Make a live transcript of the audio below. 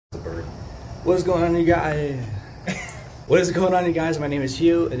What is going on, you guys? What is going on, you guys? My name is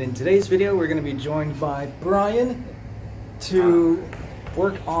Hugh, and in today's video we're going to be joined by Brian to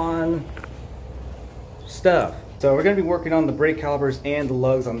work on stuff. So we're going to be working on the brake calipers and the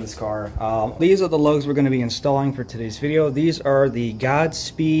lugs on this car. These are the lugs we're going to be installing for today's video. These are the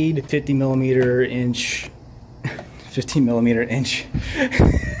Godspeed 50 millimeter inch 50 millimeter inch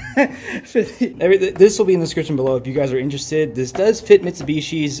 50, this will be in the description below if you guys are interested. This does fit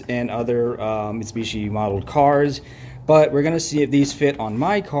Mitsubishi's and other Mitsubishi modeled cars, but we're going to see if these fit on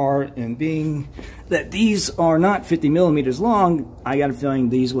my car, and being that these are not 50 millimeters long, I got a feeling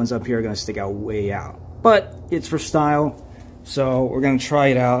these ones up here are going to stick out way out. But it's for style, so we're going to try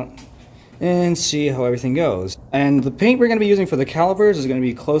it out and see how everything goes. And the paint we're going to be using for the calipers is going to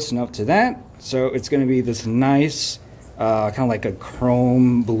be close enough to that, so it's going to be this nice kind of like a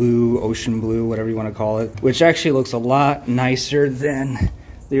chrome blue, ocean blue, whatever you want to call it, which actually looks a lot nicer than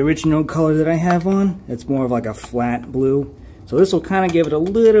the original color that I have on. It's more of like a flat blue. So this will kind of give it a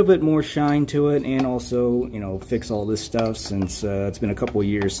little bit more shine to it, and also, you know, fix all this stuff since it's been a couple of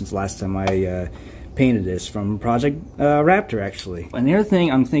years since last time I painted this from Project Raptor, actually. And the other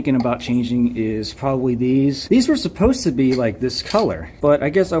thing I'm thinking about changing is probably these. These were supposed to be like this color, but I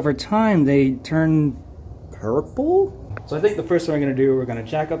guess over time they turned purple. So I think the first thing we're going to do, we're going to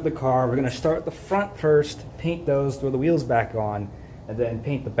jack up the car. We're going to start the front first, paint those, throw the wheels back on, and then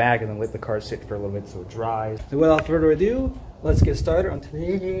paint the back, and then let the car sit for a little bit so it dries. So without further ado, let's get started on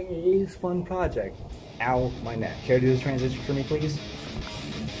today's fun project. Ow, my neck. Care to do the transition for me, please?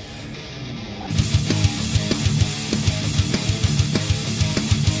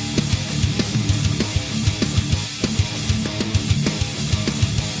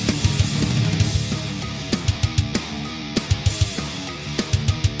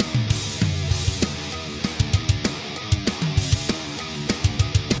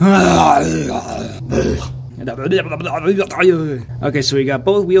 Okay, so we got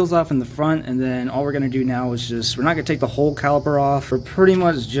both wheels off in the front, and then all we're going to do now is just, we're not going to take the whole caliper off. We're pretty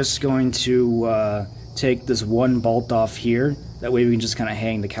much just going to take this one bolt off here. That way we can just kind of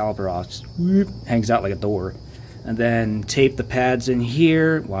hang the caliper off. Just, hangs out like a door. And then tape the pads in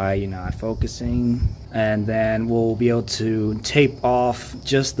here. Why are you not focusing? And then we'll be able to tape off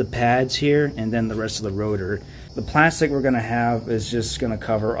just the pads here, and then the rest of the rotor. The plastic we're going to have is just going to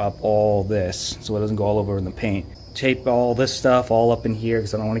cover up all this so it doesn't go all over in the paint. Tape all this stuff all up in here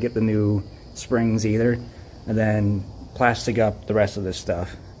because I don't want to get the new springs either. And then plastic up the rest of this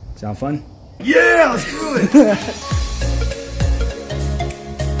stuff. Sound fun? Yeah, let's do it!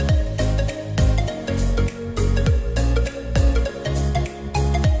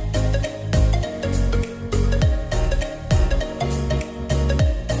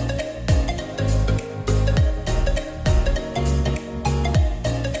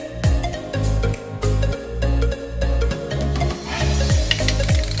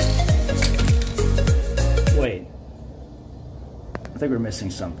 Wait, I think we're missing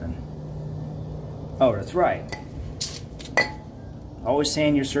something. Oh, that's right. Always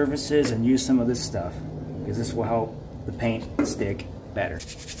sand your surfaces and use some of this stuff, because this will help the paint stick better.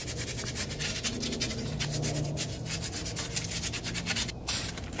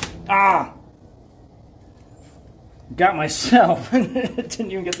 Ah! Got myself.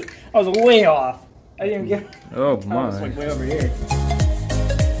 Didn't even get the, I was way off. I didn't even get. Oh my. I was like way over here.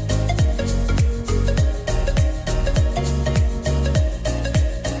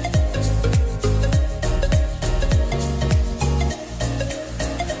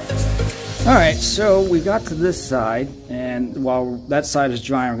 Alright, so we got to this side, and while that side is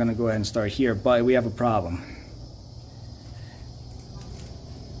drying, we're going to go ahead and start here, but we have a problem.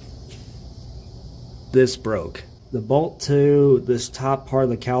 This broke. The bolt to this top part of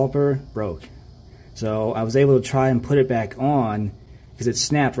the caliper broke. So I was able to try and put it back on because it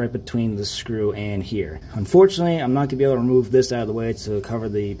snapped right between the screw and here. Unfortunately, I'm not going to be able to remove this out of the way to cover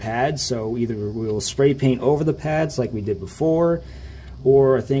the pads, so either we'll spray paint over the pads like we did before,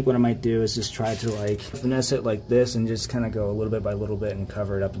 or I think what I might do is just try to like finesse it like this and just kind of go a little bit by little bit and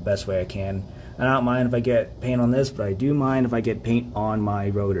cover it up the best way I can. I don't mind if I get paint on this, but I do mind if I get paint on my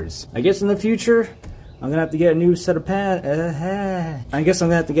rotors. I guess in the future, I'm gonna have to get a new set of I guess I'm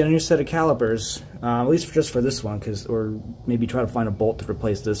gonna have to get a new set of calipers, at least just for this one, or maybe try to find a bolt to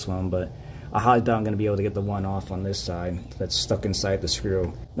replace this one. But I highly doubt I'm gonna be able to get the one off on this side that's stuck inside the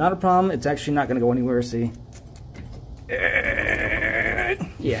screw. Not a problem. It's actually not gonna go anywhere. See.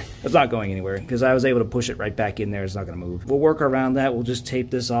 Yeah, it's not going anywhere because I was able to push it right back in there. It's not going to move. We'll work around that. We'll just tape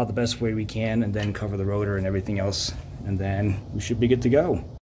this off the best way we can and then cover the rotor and everything else, and then we should be good to go.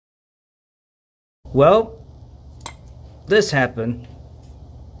 Well, this happened,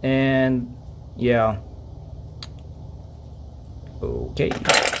 and Yeah. Okay,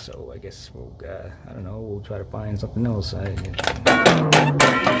 so I guess we'll, I don't know, we'll try to find something else.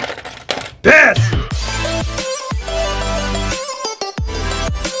 Beth!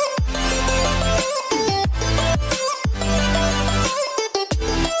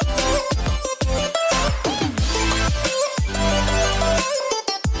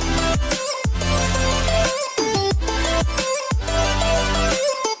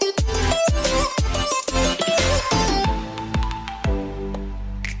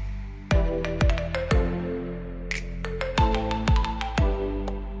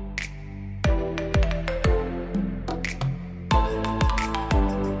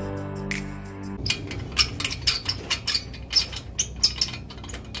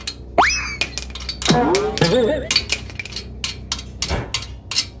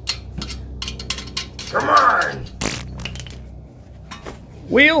 Come on!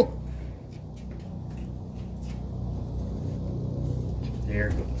 Wheel!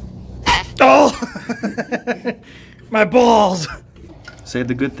 There. Oh! My balls! Say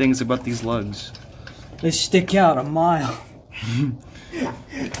the good things about these lugs. They stick out a mile.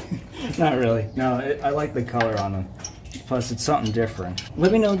 Not really. No, I like the color on them. Plus, it's something different.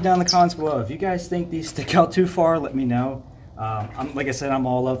 Let me know down in the comments below. If you guys think these stick out too far, let me know. Like I said, I'm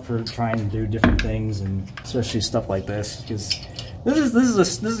all up for trying to do different things, and especially stuff like this, because this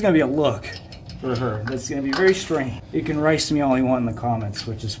is gonna be a look for her. That's gonna be very strange. You can rice me all you want in the comments,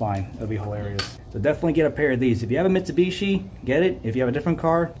 which is fine. It'll be hilarious. So definitely get a pair of these. If you have a Mitsubishi, get it. If you have a different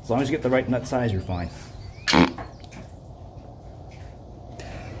car, as long as you get the right nut size, you're fine.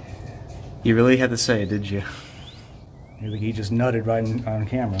 You really had to say it, did you? He just nutted right on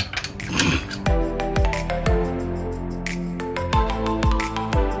camera.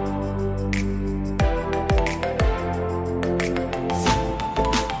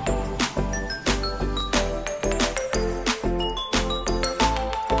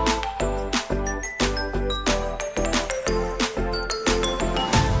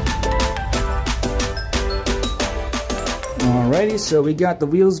 Alrighty, so we got the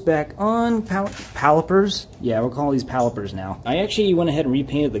wheels back on. Calipers? Yeah, we'll call these calipers now. I actually went ahead and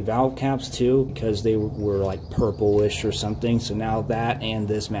repainted the valve caps too, because they were like purplish or something. So now that and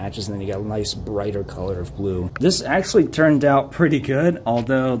this matches, and then you got a nice brighter color of blue. This actually turned out pretty good,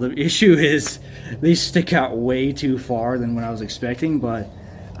 although the issue is they stick out way too far than what I was expecting, but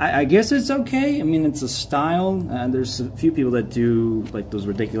I guess it's okay. I mean, it's a style. There's a few people that do like those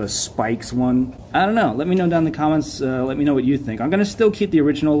ridiculous spikes one. I don't know. Let me know down in the comments. Let me know what you think. I'm going to still keep the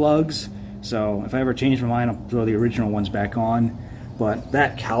original lugs. So if I ever change my mind, I'll throw the original ones back on. But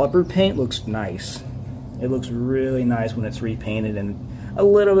that caliper paint looks nice. It looks really nice when it's repainted, and a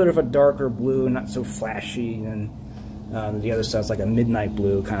little bit of a darker blue, not so flashy. And the other side's like a midnight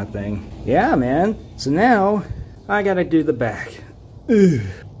blue kind of thing. Yeah, man. So now I got to do the back. Ugh.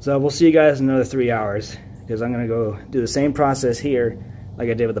 So we'll see you guys in another 3 hours, because I'm going to go do the same process here like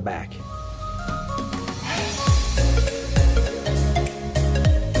I did with the back.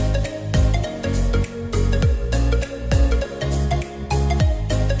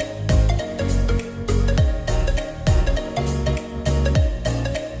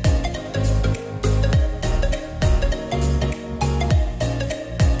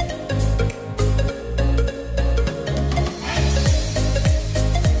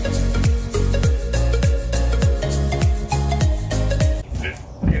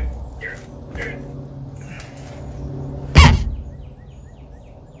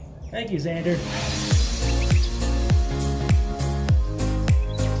 Thank you, Xander.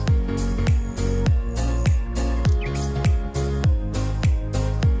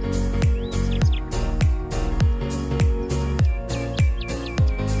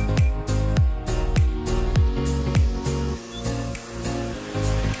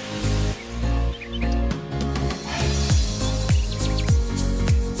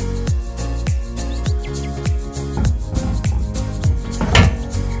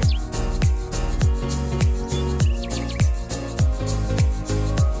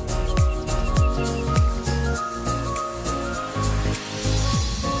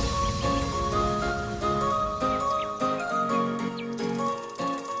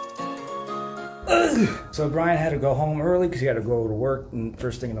 So Brian had to go home early because he had to go to work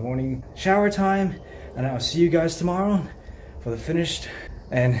first thing in the morning. Shower time, and I'll see you guys tomorrow for the finished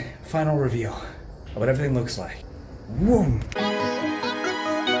and final reveal of what everything looks like. Woo!